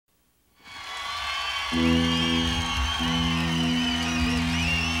Good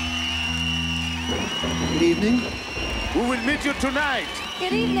evening. We will meet you tonight.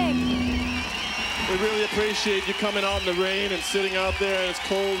 Good evening. We really appreciate you coming out in the rain and sitting out there and it's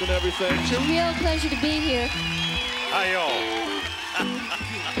cold and everything. It's a real pleasure to be here. Hi, y'all.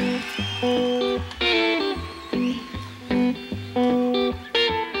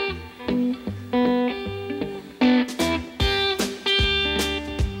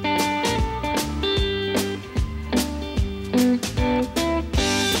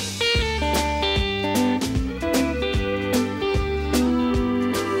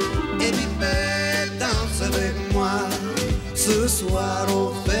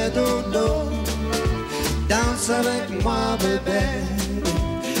 Avec moi, bébé,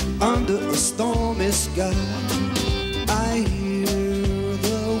 under a stormy sky. I hear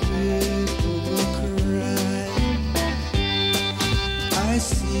the widow cry. I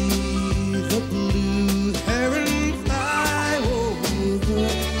see the blue heron fly over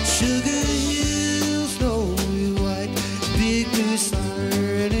sugar hills, snowy white, big blue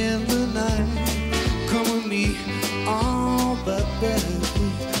siren in the night. Come with me, oh, baby,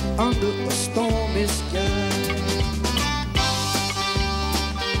 under a stormy sky.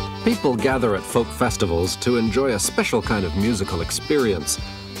 People gather at folk festivals to enjoy a special kind of musical experience.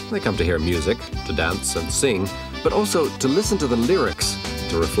 They come to hear music, to dance and sing, but also to listen to the lyrics,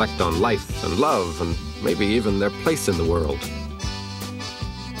 to reflect on life and love and maybe even their place in the world.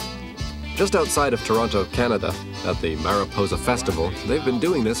 Just outside of Toronto, Canada, at the Mariposa Festival, they've been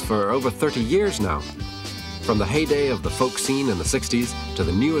doing this for over 30 years now. From the heyday of the folk scene in the 60s to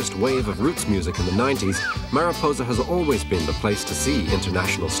the newest wave of roots music in the 90s, Mariposa has always been the place to see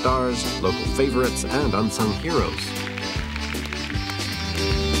international stars, local favorites, and unsung heroes.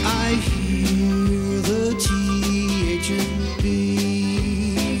 I hear the THMB,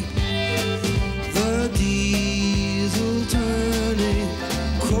 the diesel turning,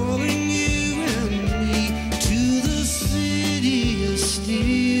 calling you and me to the city of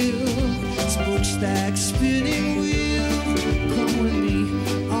steel. Smokestack spinning wheel, come with me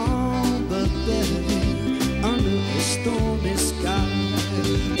on the bed under a stormy sky.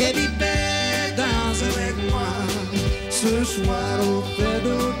 Baby, bed, danse avec moi ce soir au fait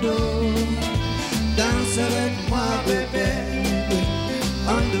dodo. Danse avec moi, bébé,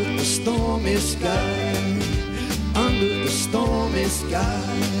 under the stormy sky, under the stormy sky,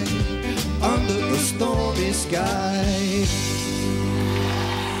 under the stormy sky.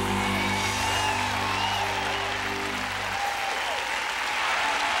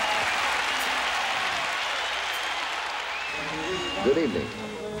 Good evening.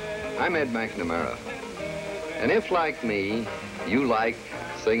 I'm Ed McNamara. And if, like me, you like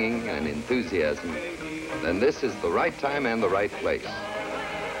singing and enthusiasm, then this is the right time and the right place.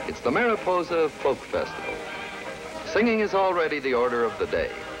 It's the Mariposa Folk Festival. Singing is already the order of the day.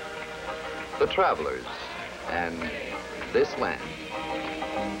 The Travelers and This Land.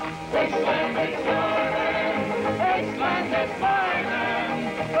 This land is your land. This land is my land.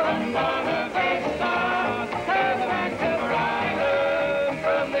 From Monte Vista to the Vancouver Island,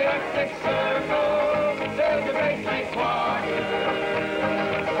 from the Arctic Circle to the Great Lakes water.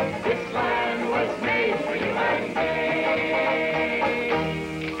 This land was made for you and me.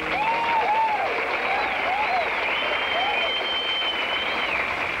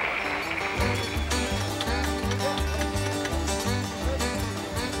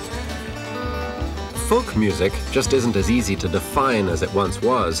 Folk music just isn't as easy to define as it once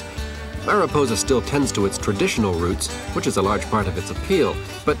was. Mariposa still tends to its traditional roots, which is a large part of its appeal,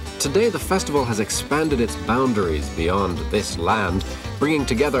 but today the festival has expanded its boundaries beyond this land, bringing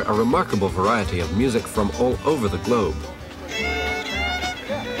together a remarkable variety of music from all over the globe.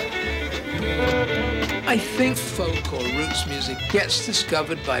 I think folk or roots music gets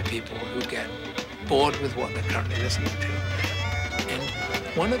discovered by people who get bored with what they're currently listening to. And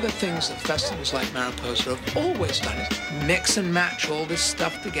one of the things that festivals like Mariposa have always done is mix and match all this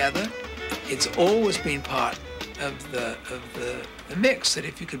stuff together. It's always been part of the mix, that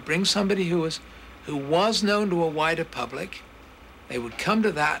if you could bring somebody who was known to a wider public, they would come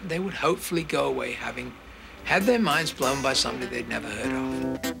to that and they would hopefully go away having had their minds blown by somebody they'd never heard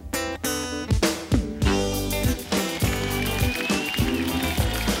of.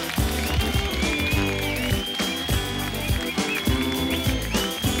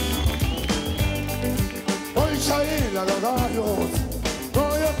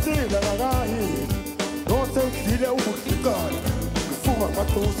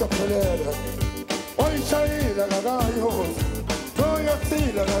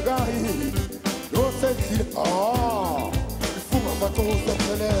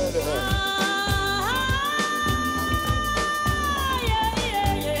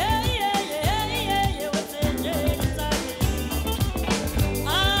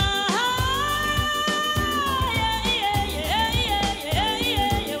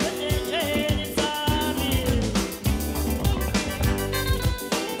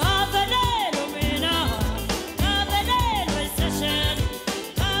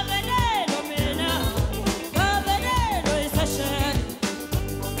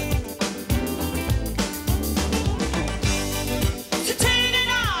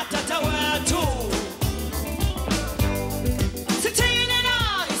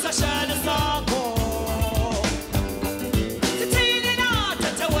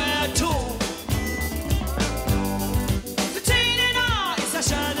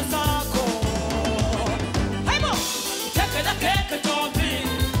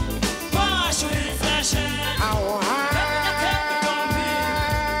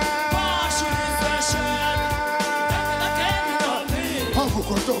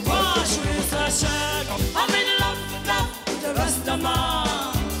 Wash with a shirt. I'm in love with the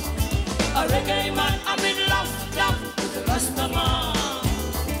Rastaman. A reggae man, I'm in love with the Rastaman.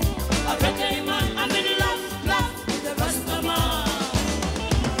 A reggae man, I'm in love with the Rastaman.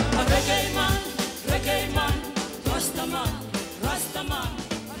 A reggae man, Rastaman.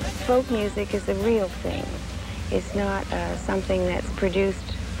 Folk music is a real thing. It's not something that's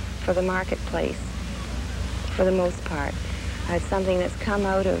produced for the marketplace, for the most part. It's something that's come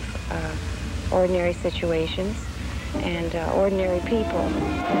out of ordinary situations and ordinary people.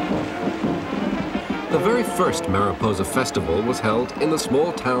 The very first Mariposa Festival was held in the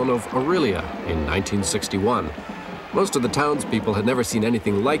small town of Orillia in 1961. Most of the townspeople had never seen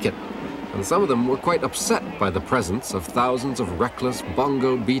anything like it, and some of them were quite upset by the presence of thousands of reckless,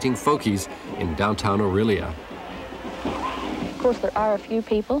 bongo-beating folkies in downtown Orillia. Of course, there are a few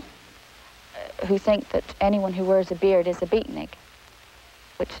people who think that anyone who wears a beard is a beatnik,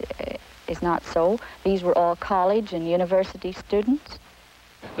 which is not so. These were all college and university students.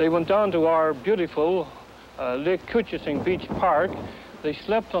 They went down to our beautiful Lake Koochissing Beach Park. They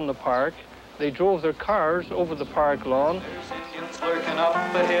slept on the park. They drove their cars over the park lawn. Lurking up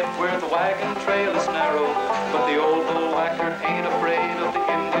ahead where the wagon trail is narrow, but the old bullwhacker ain't afraid of the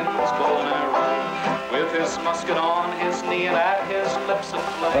Indians' bow and arrow. With his musket on his knee and at his lips a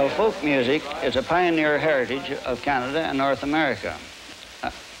flame. Well, folk music is a pioneer heritage of Canada and North America.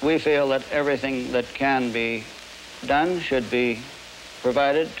 We feel that everything that can be done should be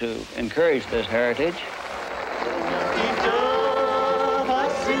provided to encourage this heritage.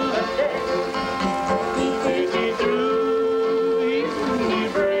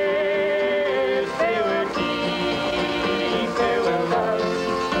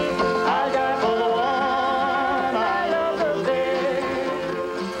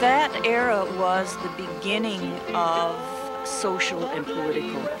 That era was the beginning of social and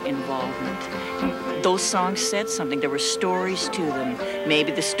political involvement. Those songs said something. There were stories to them.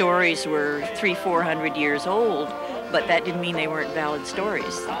 Maybe the stories were 300-400 years old, but that didn't mean they weren't valid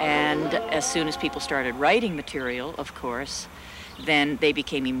stories. And as soon as people started writing material, of course, then they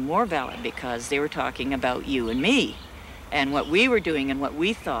became even more valid because they were talking about you and me and what we were doing and what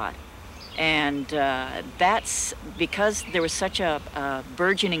we thought. And that's because there was such a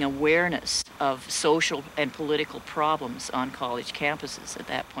burgeoning awareness of social and political problems on college campuses at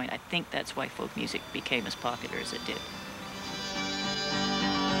that point. I think that's why folk music became as popular as it did.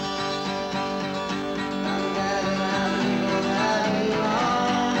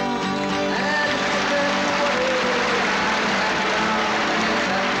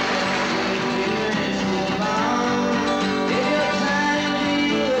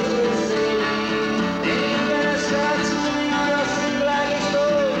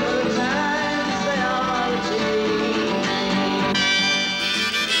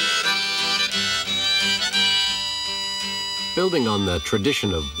 Building on the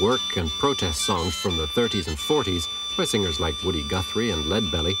tradition of work and protest songs from the 30s and 40s by singers like Woody Guthrie and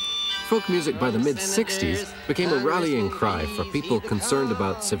Leadbelly, folk music by the mid-60s became a rallying cry for people concerned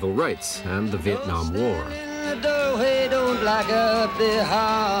about civil rights and the Vietnam War. Don't lock up the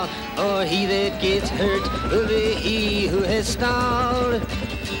hall, or he that gets hurt will be he who has stalled.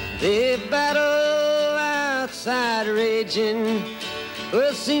 The battle outside raging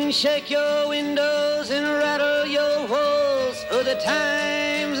will soon shake your windows and rattle your walls, for the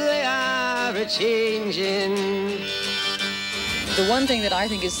times they are a-changing. The one thing that I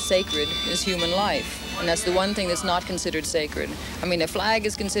think is sacred is human life. And that's the one thing that's not considered sacred. I mean, a flag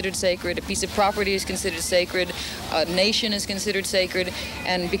is considered sacred, a piece of property is considered sacred, a nation is considered sacred,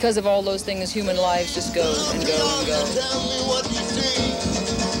 and because of all those things, human lives just go and go and go. Tell me what you see.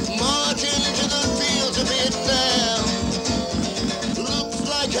 March into the fields of Vietnam. Looks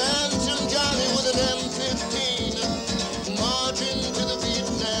like handsome Johnny with an M15. March into the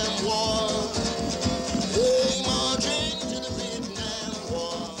Vietnam War. Hey, march into the Vietnam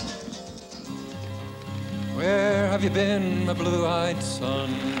War. Where have you been, my blue-eyed son?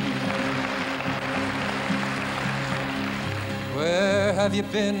 Where have you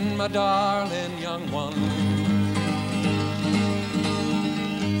been, my darling young one?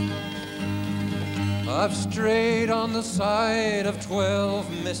 I've strayed on the side of 12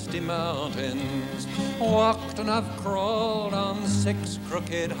 misty mountains, walked and I've crawled on 6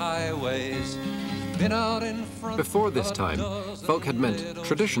 crooked highways. Before this time, folk had meant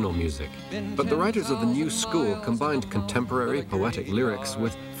traditional music, but the writers of the new school combined contemporary poetic lyrics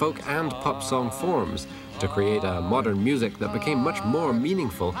with folk and pop song forms to create a modern music that became much more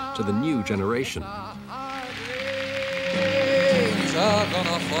meaningful to the new generation.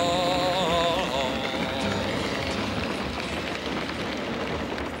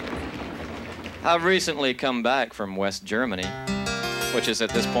 I've recently come back from West Germany, which is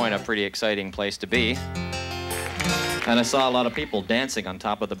at this point a pretty exciting place to be. And I saw a lot of people dancing on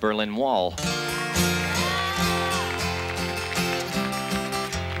top of the Berlin Wall.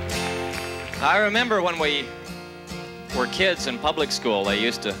 I remember when we were kids in public school, they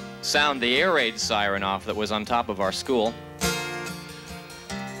used to sound the air raid siren off that was on top of our school.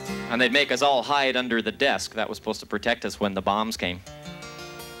 And they'd make us all hide under the desk. That was supposed to protect us when the bombs came.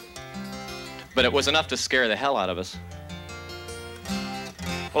 But it was enough to scare the hell out of us.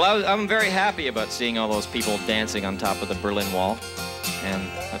 Well, I'm very happy about seeing all those people dancing on top of the Berlin Wall. And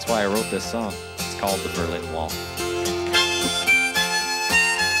that's why I wrote this song. It's called The Berlin Wall.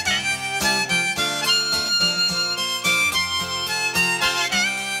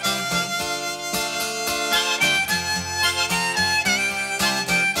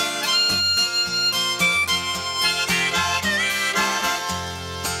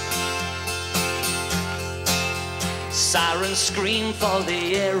 Sirens scream for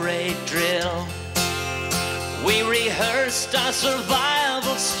the air raid drill. We rehearsed our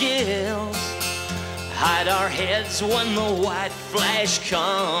survival skills. Hide our heads when the white flash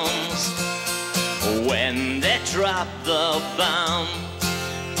comes. When they drop the bomb,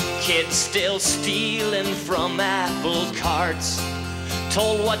 kids still stealing from apple carts,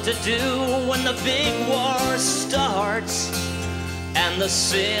 told what to do when the big war starts. And the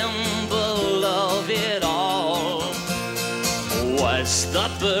symbol of it all was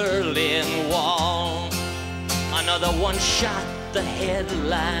the Berlin Wall. Another one shot, the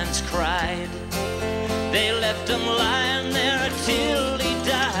headlines cried. They left him lying there till he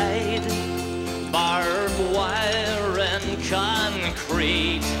died. Barbed wire and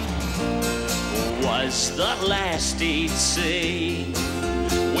concrete was the last he'd see.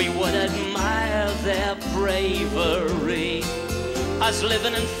 We would admire their bravery, us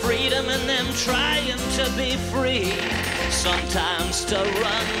living in freedom and them trying to be free. Sometimes to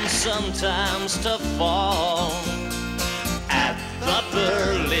run, sometimes to fall at the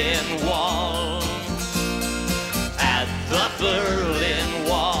Berlin Wall, at the Berlin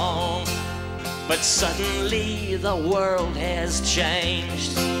Wall. But suddenly the world has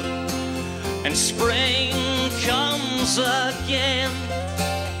changed and spring comes again.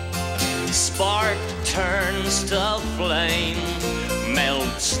 Spark turns to flame,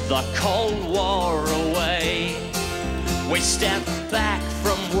 melts the Cold War away. We step back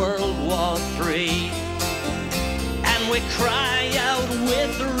from World War III and we cry out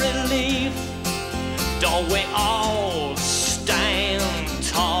with relief. Don't we all stand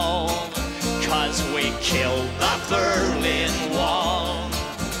tall? 'Cause we killed the Berlin Wall.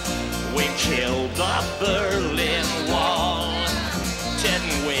 We killed the Berlin Wall.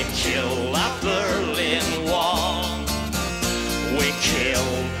 Didn't we kill the Berlin Wall? We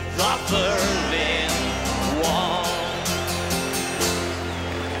killed the Berlin Wall.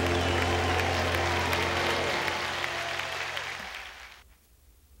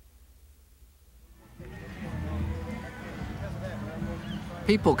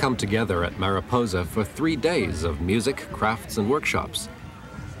 People come together at Mariposa for 3 days of music, crafts, and workshops.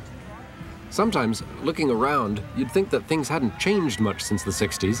 Sometimes, looking around, you'd think that things hadn't changed much since the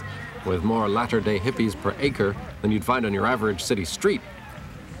 60s, with more latter-day hippies per acre than you'd find on your average city street.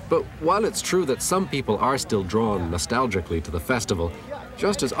 But while it's true that some people are still drawn nostalgically to the festival,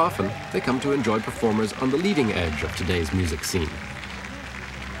 just as often they come to enjoy performers on the leading edge of today's music scene.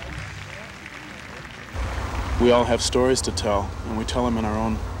 We all have stories to tell, and we tell them in our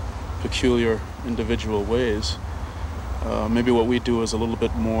own peculiar, individual ways. Maybe what we do is a little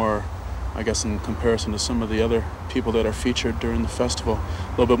bit more, I guess, in comparison to some of the other people that are featured during the festival,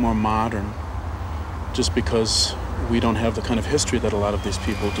 a little bit more modern, just because we don't have the kind of history that a lot of these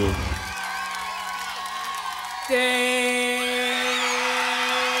people do.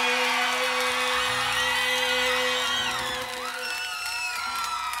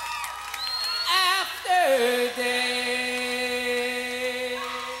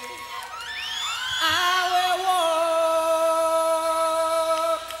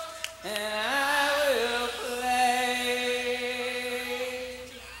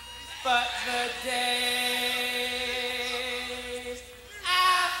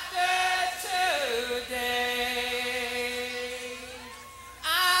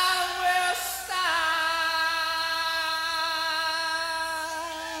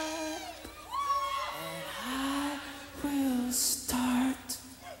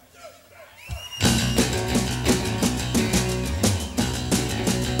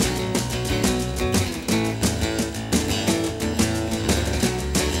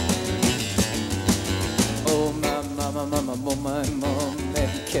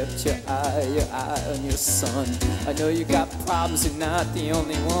 your eye on your son. I know you got problems, you're not the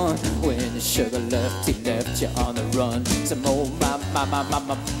only one. When your sugar left, he left you on the run. Some old my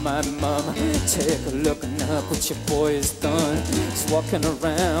mama, take a look up what your boy has done. He's walking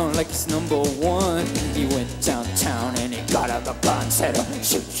around like he's #1. He went downtown and he got out the gun, said, oh,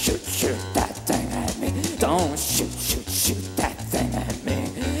 shoot, shoot, shoot that thing at me. Don't shoot, shoot, shoot that thing at me.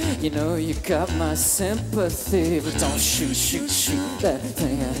 You know you got my sympathy, but don't shoot, shoot, shoot that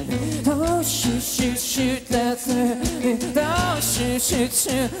thing at me. Don't shoot, shoot, shoot that thing at me. Don't shoot, shoot,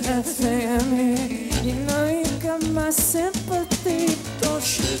 shoot that thing at me. You know you got my sympathy, but don't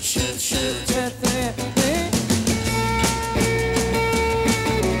shoot, shoot, shoot that thing at me.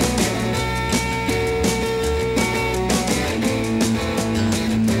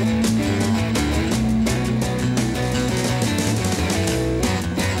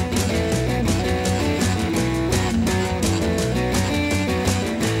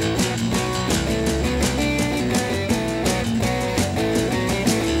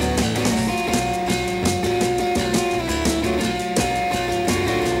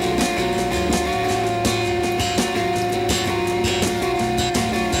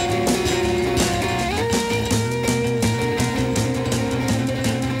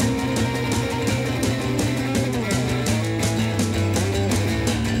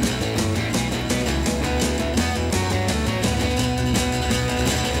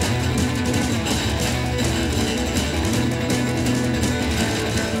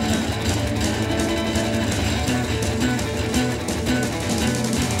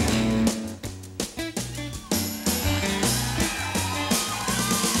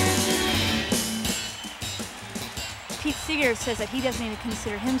 Seeger says that he doesn't even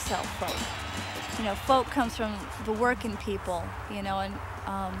consider himself folk. You know, folk comes from the working people, you know, and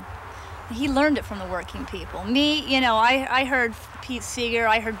he learned it from the working people. Me, you know, I heard Pete Seeger,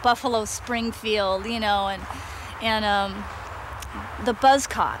 I heard Buffalo Springfield, you know, and the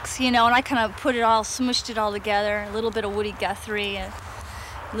Buzzcocks, you know, and I kind of put it all, smushed it all together, a little bit of Woody Guthrie, a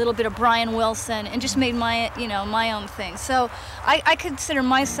little bit of Brian Wilson, and just made my, you know, my own thing. So I consider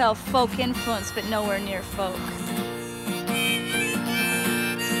myself folk influenced, but nowhere near folk.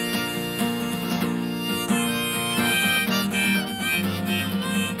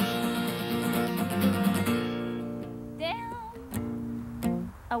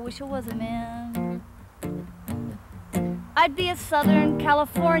 I wish I was a man. I'd be a Southern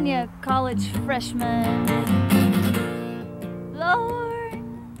California college freshman. Lord,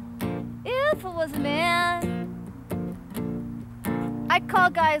 if I was a man, I'd call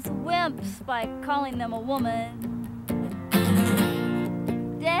guys wimps by calling them a woman.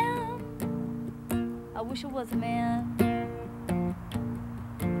 Damn, I wish I was a man.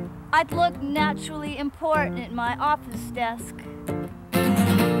 I'd look naturally important at my office desk.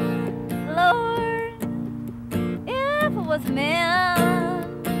 Lord, if I was a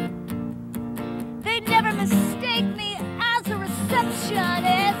man, they'd never mistake me as a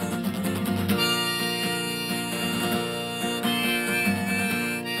receptionist.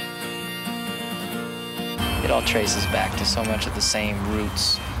 It all traces back to so much of the same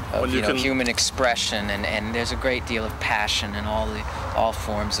roots of human expression, and there's a great deal of passion in all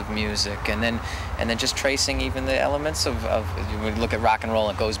forms of music, and then just tracing even the elements of when we look at rock and roll,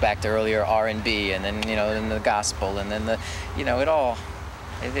 it goes back to earlier R&B, and then then the gospel, and then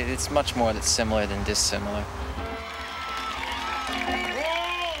it's much more that's similar than dissimilar.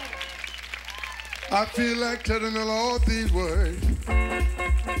 I feel like telling the Lord these words.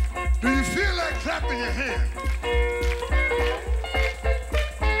 Do you feel like clapping your hands?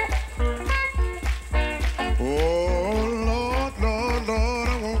 Oh, Lord, Lord, Lord,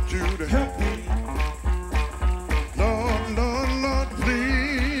 I want you to help me. Lord, Lord, Lord,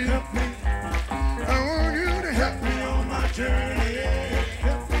 please help me. I want you to help me on my journey.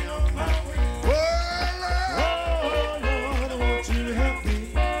 Help me on my way. Oh, Lord, Lord, I want you to help me.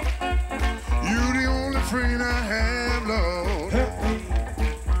 You're the only friend I have, Lord. Help me.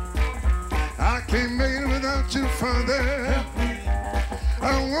 I can't make it without you, Father. Help me. I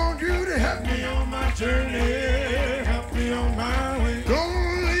want you to help me on my journey, help me on my way.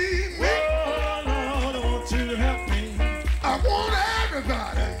 Don't leave me. Oh, Lord, I want you to help me. I want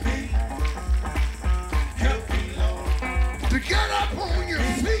everybody. Help me, Lord. To get up on your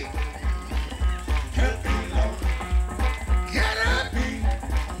feet. Help me, Lord. Get up.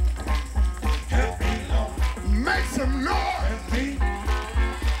 Help me, Lord. Make some noise. Help me.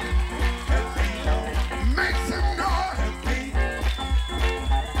 Help me, Lord. Make some noise.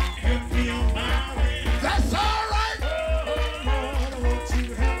 That's all.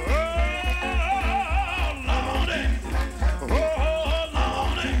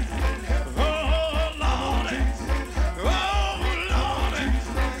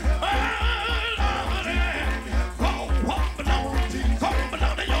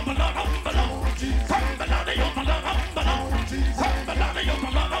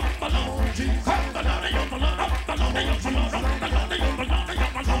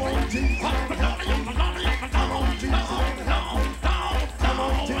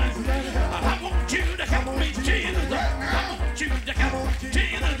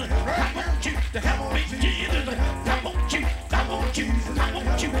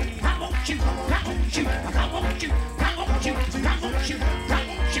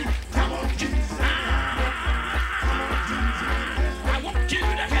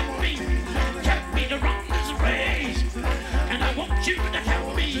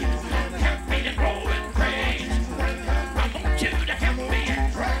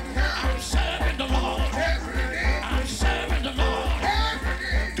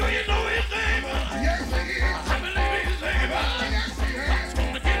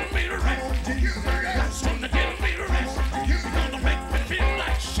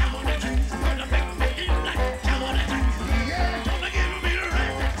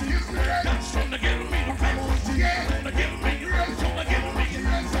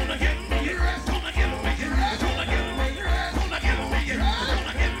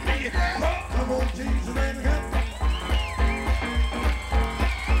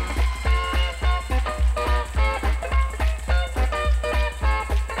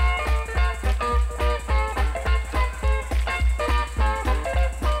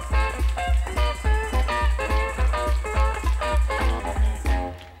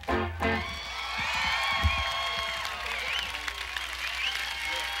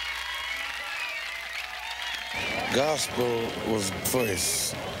 gospel was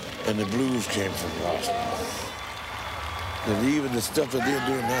first, and the blues came from gospel. And even the stuff that they're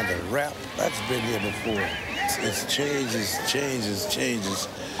doing now, the rap, that's been here before. It changes,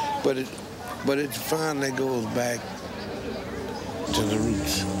 but it finally goes back to the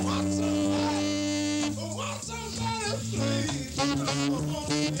roots.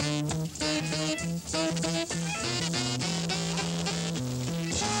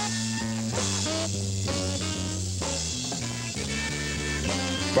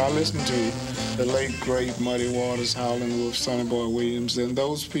 I listened to the late, great Muddy Waters, Howlin' Wolf, Sonny Boy Williams, and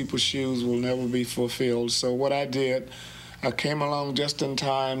those people's shoes will never be fulfilled. So what I did, I came along just in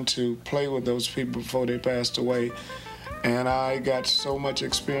time to play with those people before they passed away, and I got so much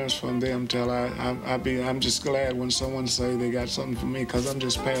experience from them till I'm just glad when someone say they got something from me, because I'm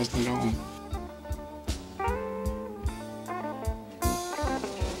just passing it on.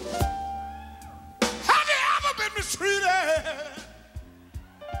 Have you ever been mistreated?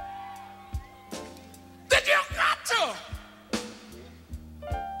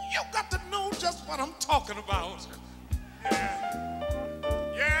 You got to know just what I'm talking about.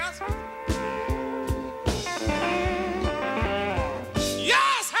 Yeah. Yes?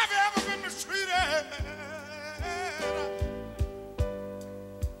 Yes, have you ever been mistreated?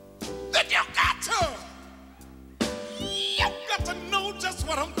 Then you got to know just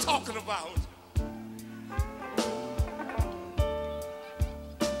what I'm talking about.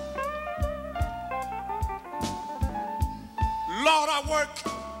 Lord, I worked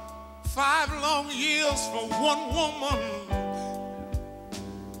 5 long years for one woman,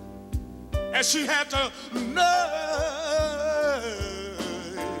 and she had the nerve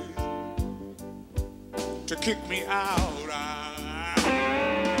to kick me out.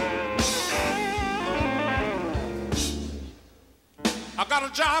 I got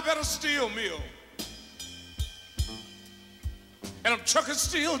a job at a steel mill, and I'm chucking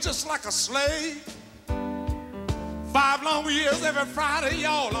steel just like a slave. 5 long years every Friday,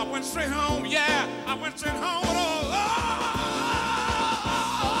 y'all. I went straight home, yeah. I went straight home with all.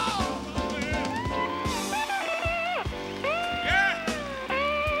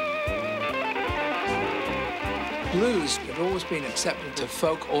 Blues had always been accepted to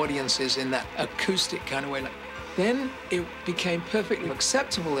folk audiences in that acoustic kind of way. Then it became perfectly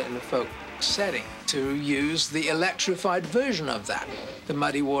acceptable in the folk setting to use the electrified version of that. The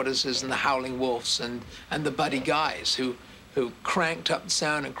Muddy Waterses and the Howling Wolves and the Buddy Guys who cranked up the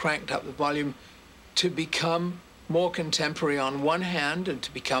sound and cranked up the volume to become more contemporary on one hand and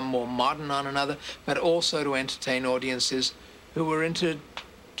to become more modern on another, but also to entertain audiences who were into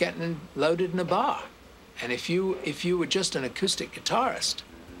getting loaded in a bar. And if you were just an acoustic guitarist,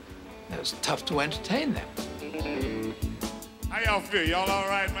 it was tough to entertain them. How y'all feel? Y'all all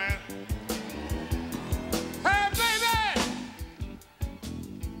right, man? Hey, baby!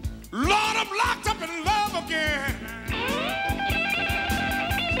 Lord, I'm locked up in love again.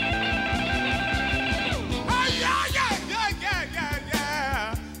 Oh, yeah.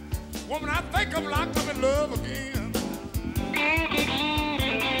 Woman, I think I'm locked up in love again.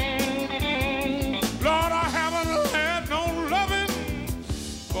 Lord, I haven't had no loving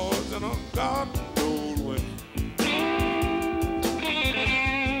more than a God old way.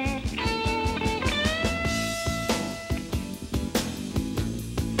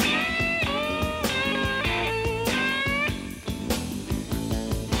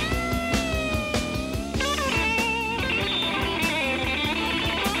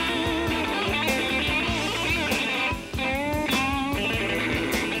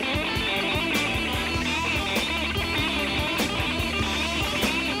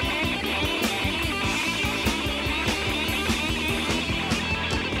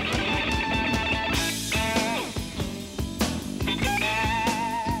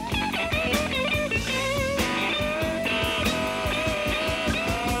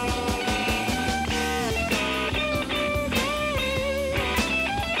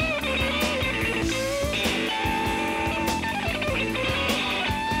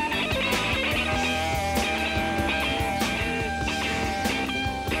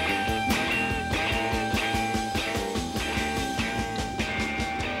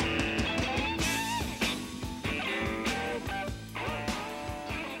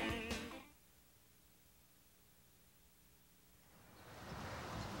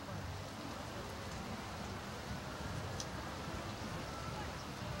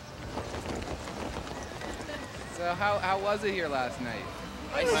 So how was it here last night?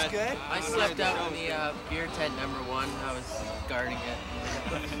 It was good. I slept out in the beer tent #1. I was guarding it.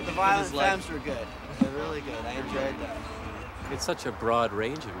 The Violent Femmes were good. They're really good. I enjoyed that. It's such a broad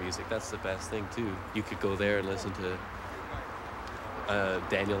range of music. That's the best thing, too. You could go there and listen to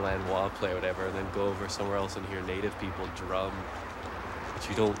Daniel Lanois play or whatever, and then go over somewhere else and hear native people drum, which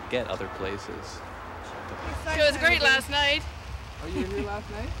you don't get other places. It was great last night. Oh, you were here last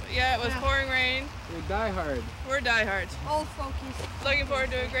night? Yeah, it was pouring rain. You're diehard. We're diehards. Old folkies. Looking forward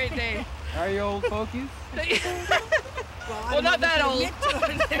to a great day. Are you old folkies? Well, not that old.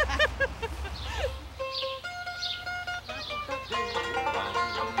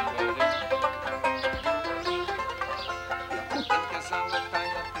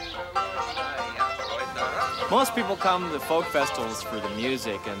 Most people come to folk festivals for the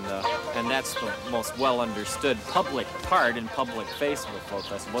music, and that's the most well-understood public part and public face of a folk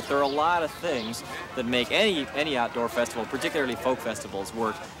festival. But there are a lot of things that make any outdoor festival, particularly folk festivals,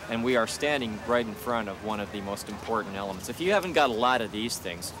 work, and we are standing right in front of one of the most important elements. If you haven't got a lot of these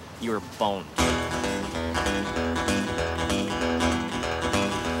things, you're boned.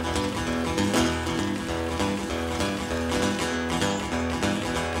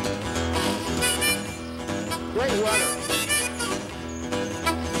 Great weather.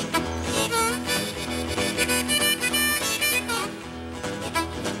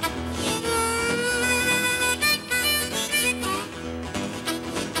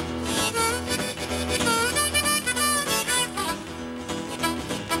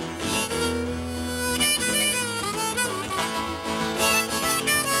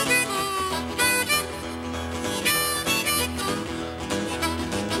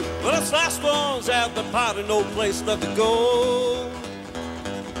 Well, it's last ones at the party, no place left to go.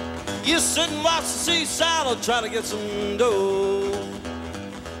 You sit and watch the seaside or try to get some dough.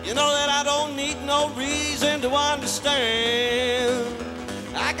 You know that I don't need no reason to understand.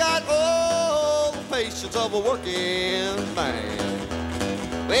 I got all the patience of a working man.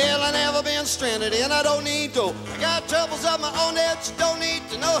 Well, I never been stranded and I don't need dough. I got troubles of my own that you don't need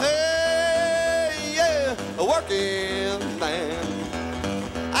to know. Hey, yeah, a working man.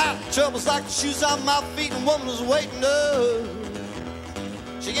 I have troubles like the shoes on my feet and woman is waiting up.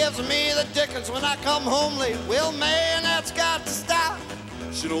 She gives me the dickens when I come home late. Well, man, that's got to stop.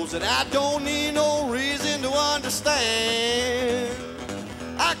 She knows that I don't need no reason to understand.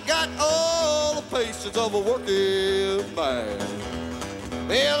 I got all the patience of a working man.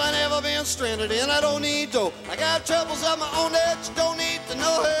 Well, I never been stranded and I don't need dough. I got troubles of my own that you don't need to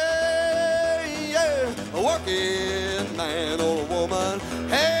know. Hey, yeah, a working man or a woman.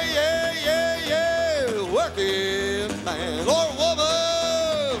 Hey, yeah, yeah, yeah, a working man or a woman.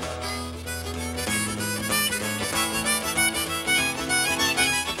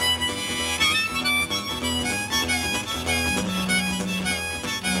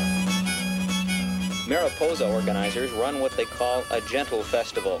 Mariposa organizers run what they call a gentle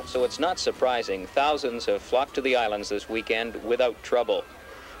festival, so it's not surprising thousands have flocked to the islands this weekend without trouble.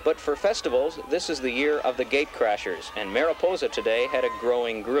 But for festivals, this is the year of the gatecrashers, and Mariposa today had a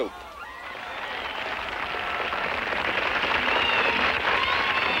growing group.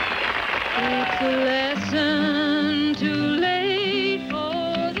 It's a lesson too late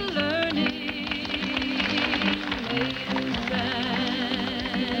for the learning.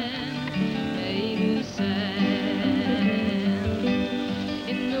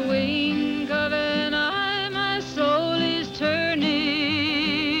 In the wink of an eye, my soul is turning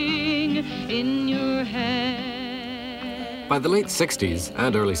in your hand. By the late 60s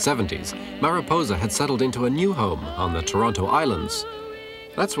and early 70s, Mariposa had settled into a new home on the Toronto Islands.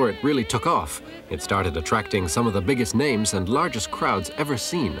 That's where it really took off. It started attracting some of the biggest names and largest crowds ever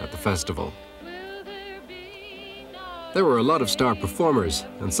seen at the festival. There were a lot of star performers,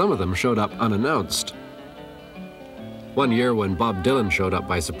 and some of them showed up unannounced. One year when Bob Dylan showed up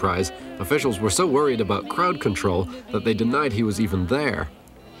by surprise, officials were so worried about crowd control that they denied he was even there.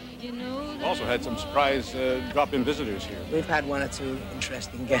 Also had some surprise drop-in visitors here. We've had one or two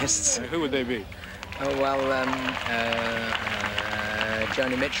interesting guests. Who would they be? Oh, well,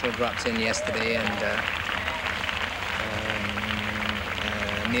 Joni Mitchell dropped in yesterday, and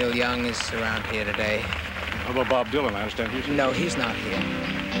Neil Young is around here today. How about Bob Dylan? I understand he's here. No, he's not here.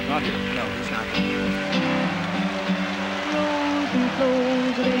 Not here? No, he's not here. Rose and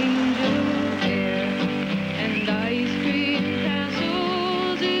clothes of angel hair and ice cream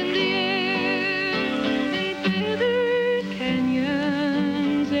castles in the air and feathered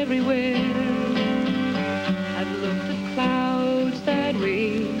canyons everywhere. I've looked at clouds that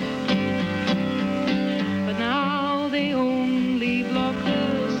way, but now they only block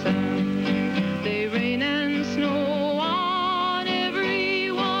the sun. They rain and snow on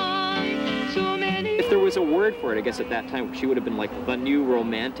everyone. So many. If there was a word for it, I guess at that time, she would have been like the new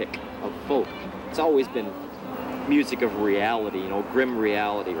romantic of folk. It's always been music of reality, you know, grim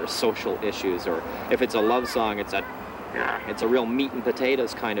reality or social issues, or if it's a love song, it's a real meat and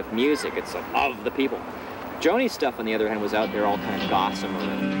potatoes kind of music. It's of the people. Joni's stuff, on the other hand, was out there all kind of gossamer.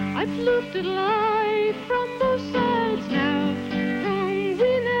 I've looked at life from both sides now, from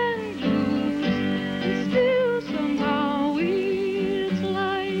win and lose, and still somehow it's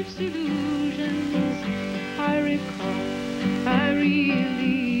life's illusions. I recall, I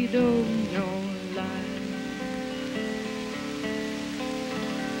really don't know life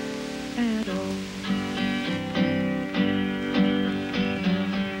at all.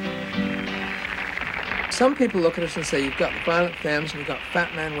 Some people look at us and say, you've got the Violent Femmes and you've got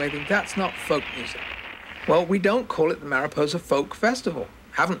Fat Man Waving. That's not folk music. Well, we don't call it the Mariposa Folk Festival.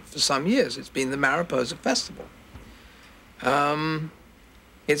 Haven't for some years. It's been the Mariposa Festival.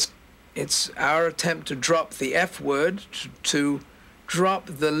 It's our attempt to drop the F word, to drop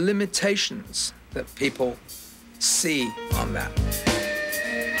the limitations that people see on that.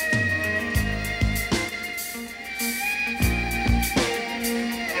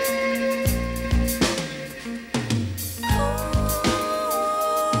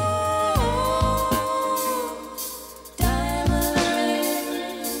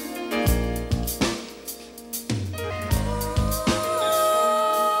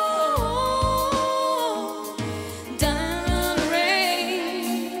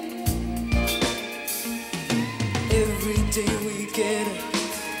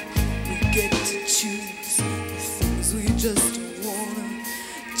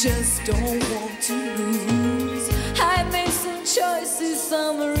 Just don't want to lose. I made some choices,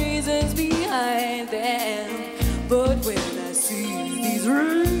 some reasons behind them, but when I see these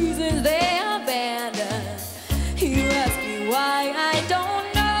reasons they abandon, you ask me why I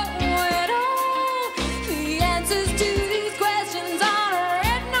don't know at all. The answers to these questions are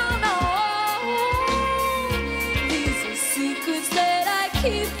written on all. These are secrets that I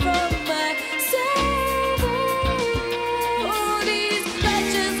keep from myself.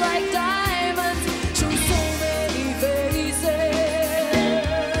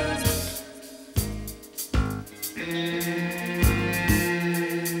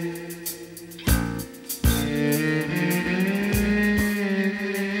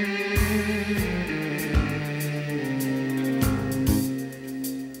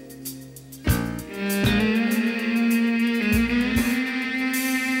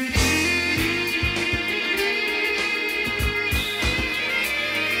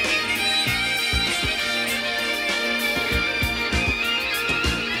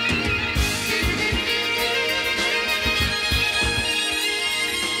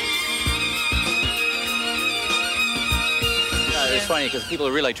 Because people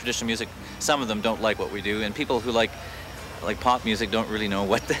who really like traditional music, some of them don't like what we do, and people who like pop music don't really know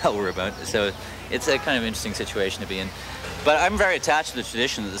what the hell we're about. So it's a kind of interesting situation to be in. But I'm very attached to the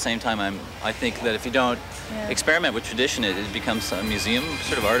tradition. At the same time, I think that if you don't experiment with tradition, it becomes a museum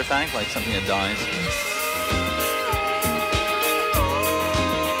sort of artifact, like something that dies.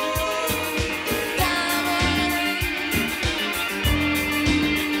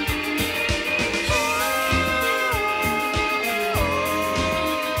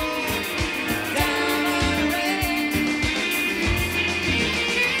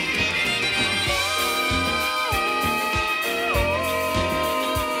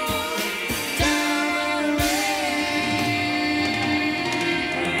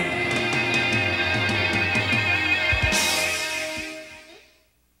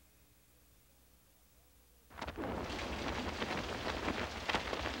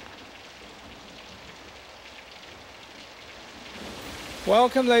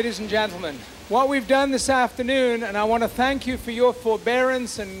 Welcome, ladies and gentlemen. What we've done this afternoon, and I want to thank you for your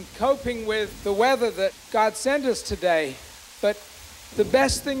forbearance and coping with the weather that God sent us today, but the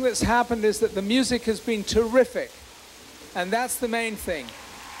best thing that's happened is that the music has been terrific, and that's the main thing.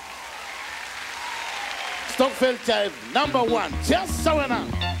 Stockfield Chive, #1. Just so enough.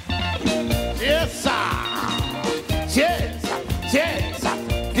 Yes, sir. Yes, yes.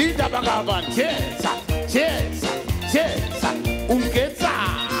 Dita Bagavan. Yes, yes, yes.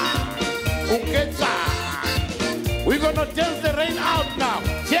 We're gonna dance the rain out now.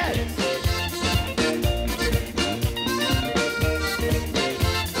 Yes.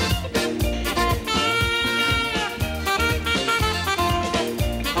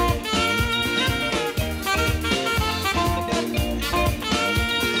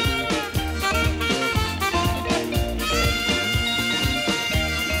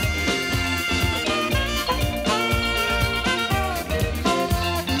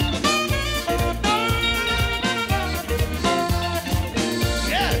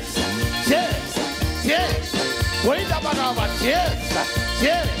 samba. Cheers,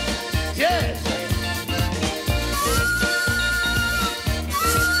 cheers, cheers.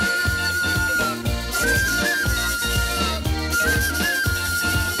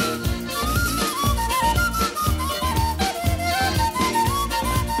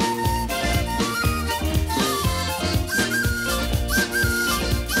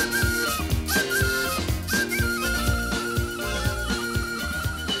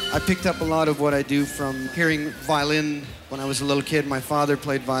 I picked up a lot of what I do from hearing violin when I was a little kid. My father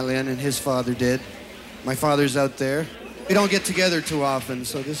played violin, and his father did. My father's out there. We don't get together too often,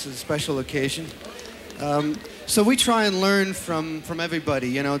 so this is a special occasion. So we try and learn from everybody.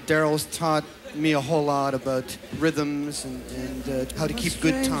 You know, Daryl's taught me a whole lot about rhythms and how to keep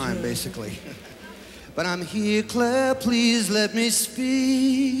good time, basically. But I'm here, Claire, please let me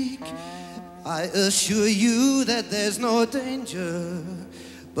speak. I assure you that there's no danger,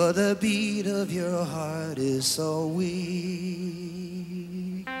 but the beat of your heart is so weak.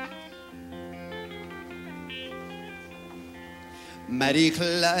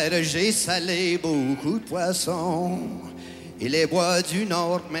 Marie-Claire, j'ai salé beaucoup de poissons, et les bois du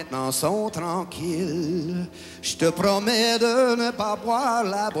Nord maintenant sont tranquilles. Je te promets de ne pas boire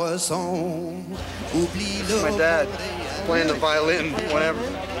la boisson. Oublie le. My dad playing the violin whenever.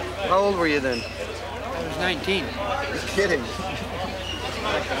 How old were you then? I was 19. You're kidding.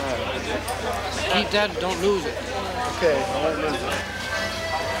 Keep that, don't lose it. Okay, I won't lose it.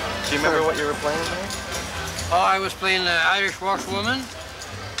 Do you remember what you were playing there? Oh, I was playing Irish Washwoman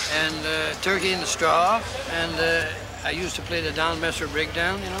and Turkey in the Straw, and I used to play the Don Messer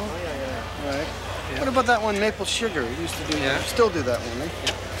Breakdown, you know? Oh, yeah. All right. Yeah. What about that one, Maple Sugar? We used to do that. Still do that one, eh?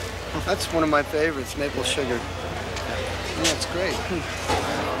 Yeah. That's one of my favorites, Maple Sugar. Yeah, that's great.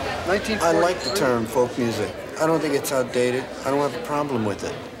 1943. I like the term folk music. I don't think it's outdated. I don't have a problem with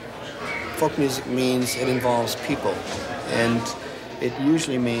it. Folk music means it involves people, and it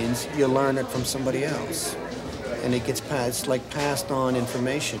usually means you learn it from somebody else, and it gets passed, like passed on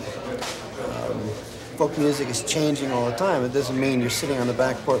information. Folk music is changing all the time. It doesn't mean you're sitting on the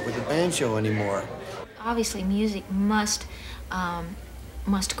back porch with a banjo anymore. Obviously, music must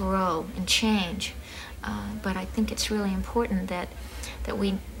grow and change, but I think it's really important that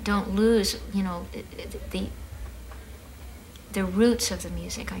we don't lose, you know, the roots of the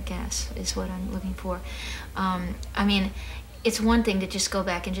music, I guess, is what I'm looking for. I mean, it's one thing to just go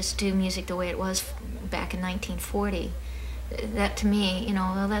back and just do music the way it was back in 1940. That, to me, you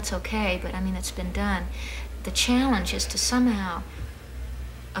know, well, that's okay, but I mean, it's been done. The challenge is to somehow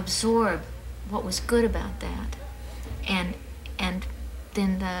absorb what was good about that and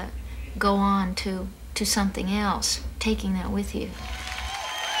then go on to something else, taking that with you.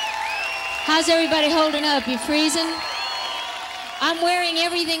 How's everybody holding up? You freezing? I'm wearing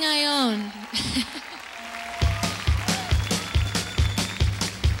everything I own.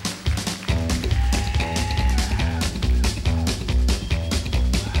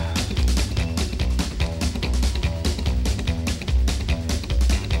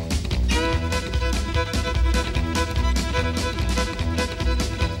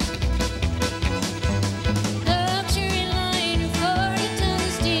 Oh,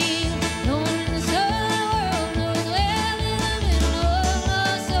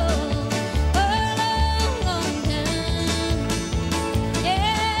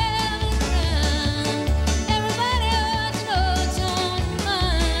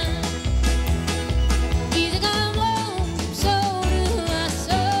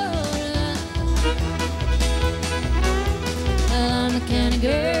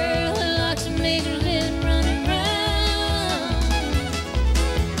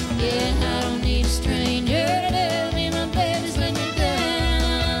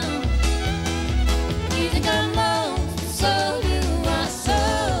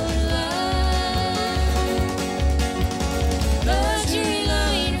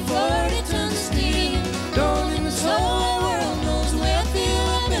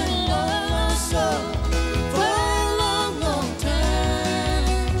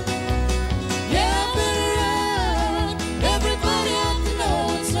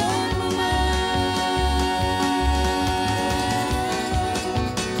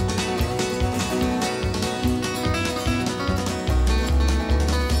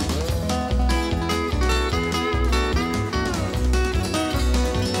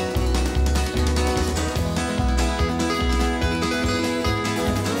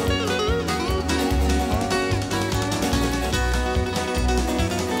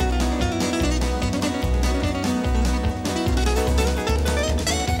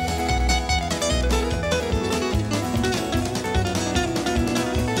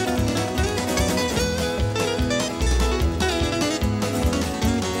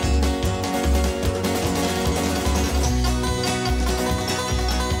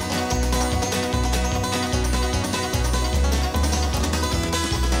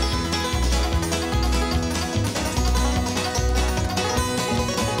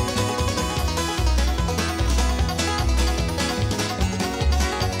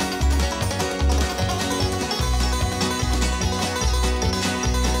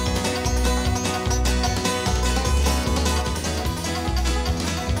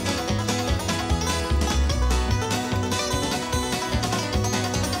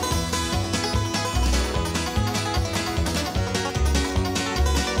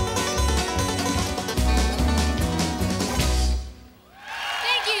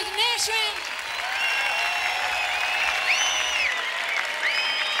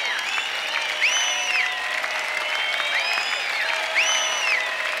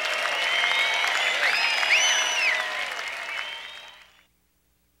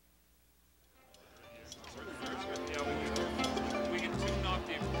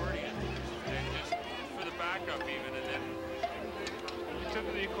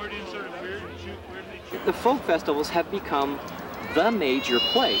 The folk festivals have become the major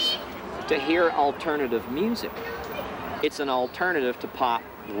place to hear alternative music. It's an alternative to pop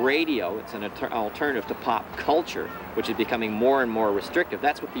radio. It's an alternative to pop culture, which is becoming more and more restrictive.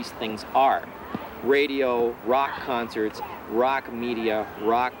 That's what these things are. Radio, rock concerts, rock media,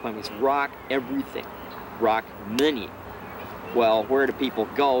 rock plays, rock everything, rock money. Well, where do people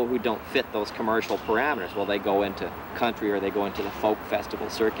go who don't fit those commercial parameters? Well, they go into country or they go into the folk festival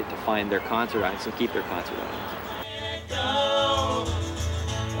circuit to find their concert audience and keep their concert audience.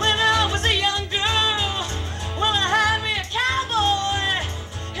 When I was a young girl, well, I had me a cowboy.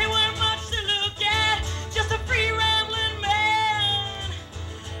 He weren't much to look at, just a free rambling man.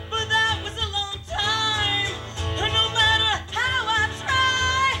 But that was a long time, and no matter how I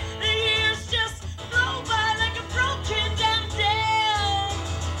try, the years just flow by like a broken down dam.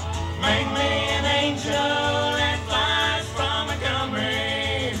 Make me an angel that flies from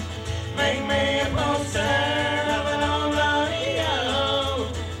Montgomery. Make me a poster.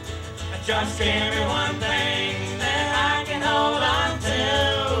 Just give me one thing that I can hold on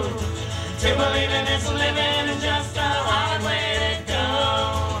to believe in this living is just a hard way to go.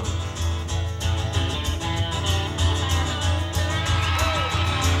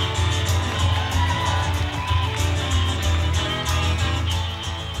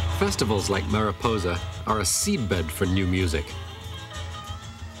 Festivals like Mariposa are a seedbed for new music.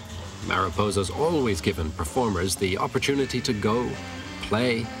 Mariposa's always given performers the opportunity to go,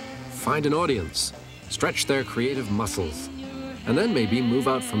 play, find an audience, stretch their creative muscles, and then maybe move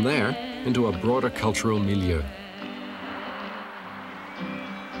out from there into a broader cultural milieu.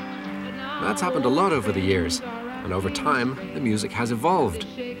 That's happened a lot over the years, and over time, the music has evolved.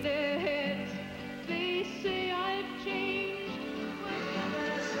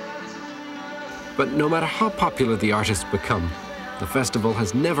 But no matter how popular the artists become, the festival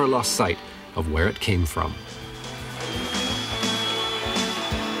has never lost sight of where it came from.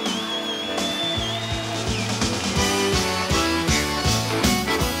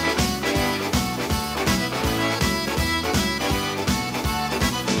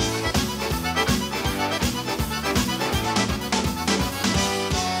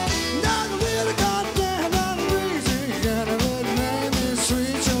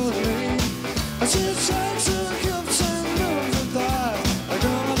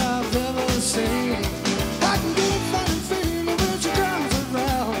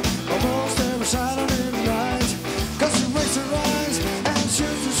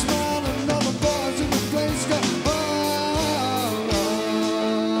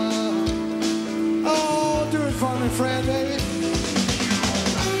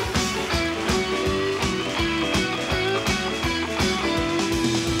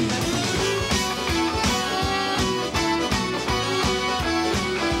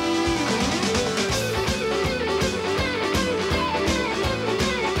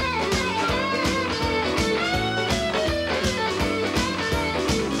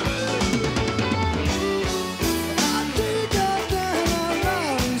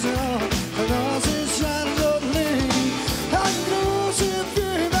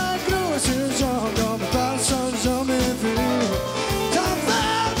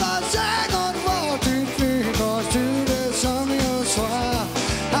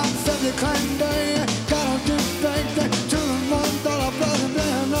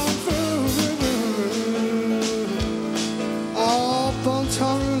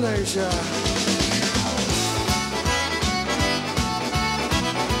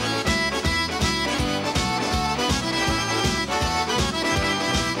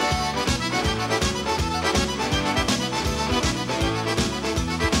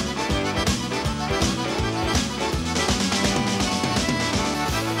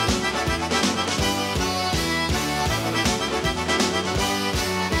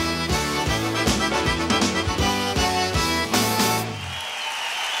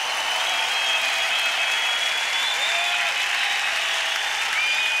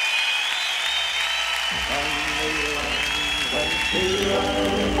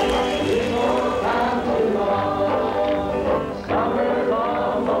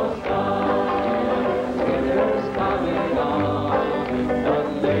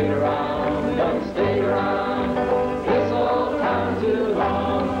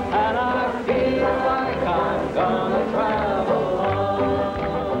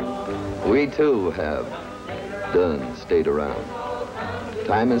 We too have done stayed around.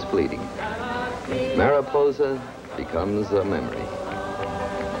 Time is fleeting. Mariposa becomes a memory.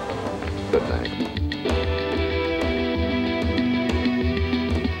 Good night.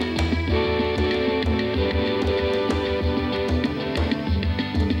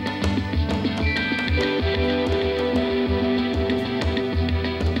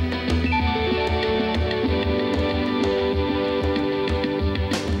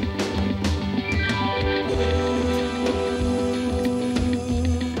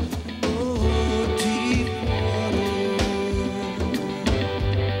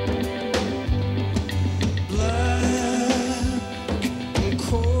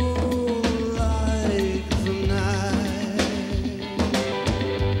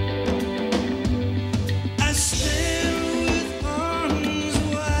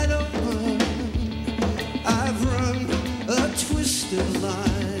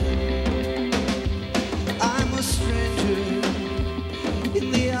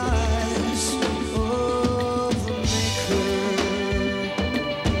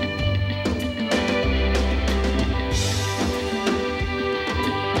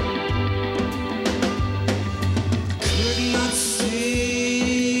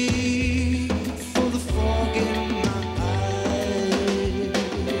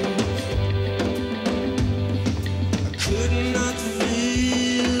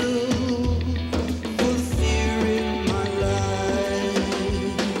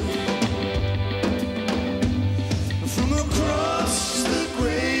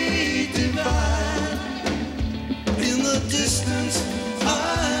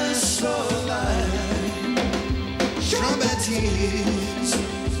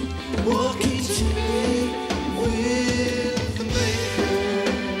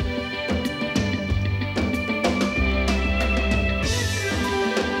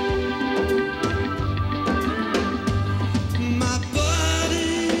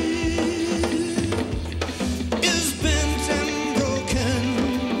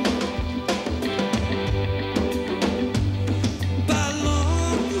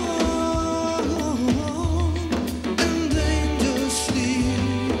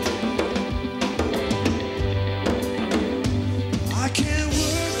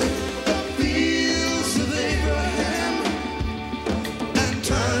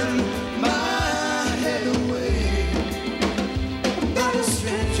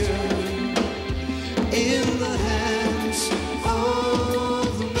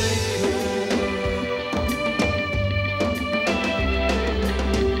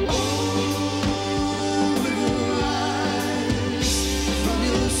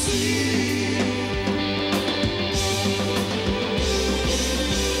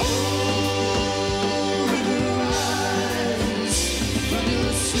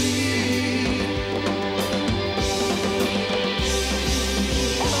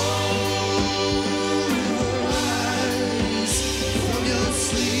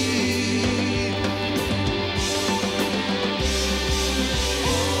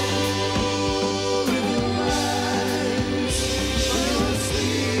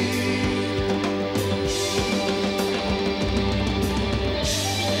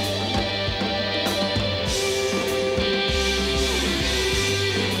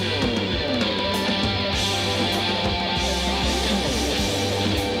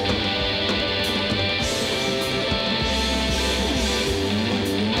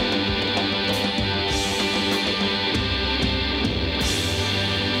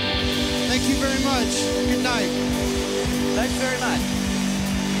 much. Good night. Thanks very much.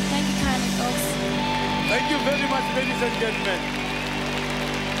 Thank you kindly, folks. Thank you very much, ladies and gentlemen.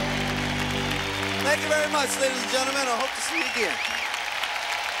 Thank you very much, ladies and gentlemen. I hope to see you again.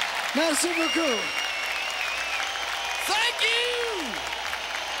 Merci beaucoup. Thank you!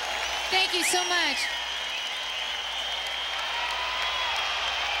 Thank you so much.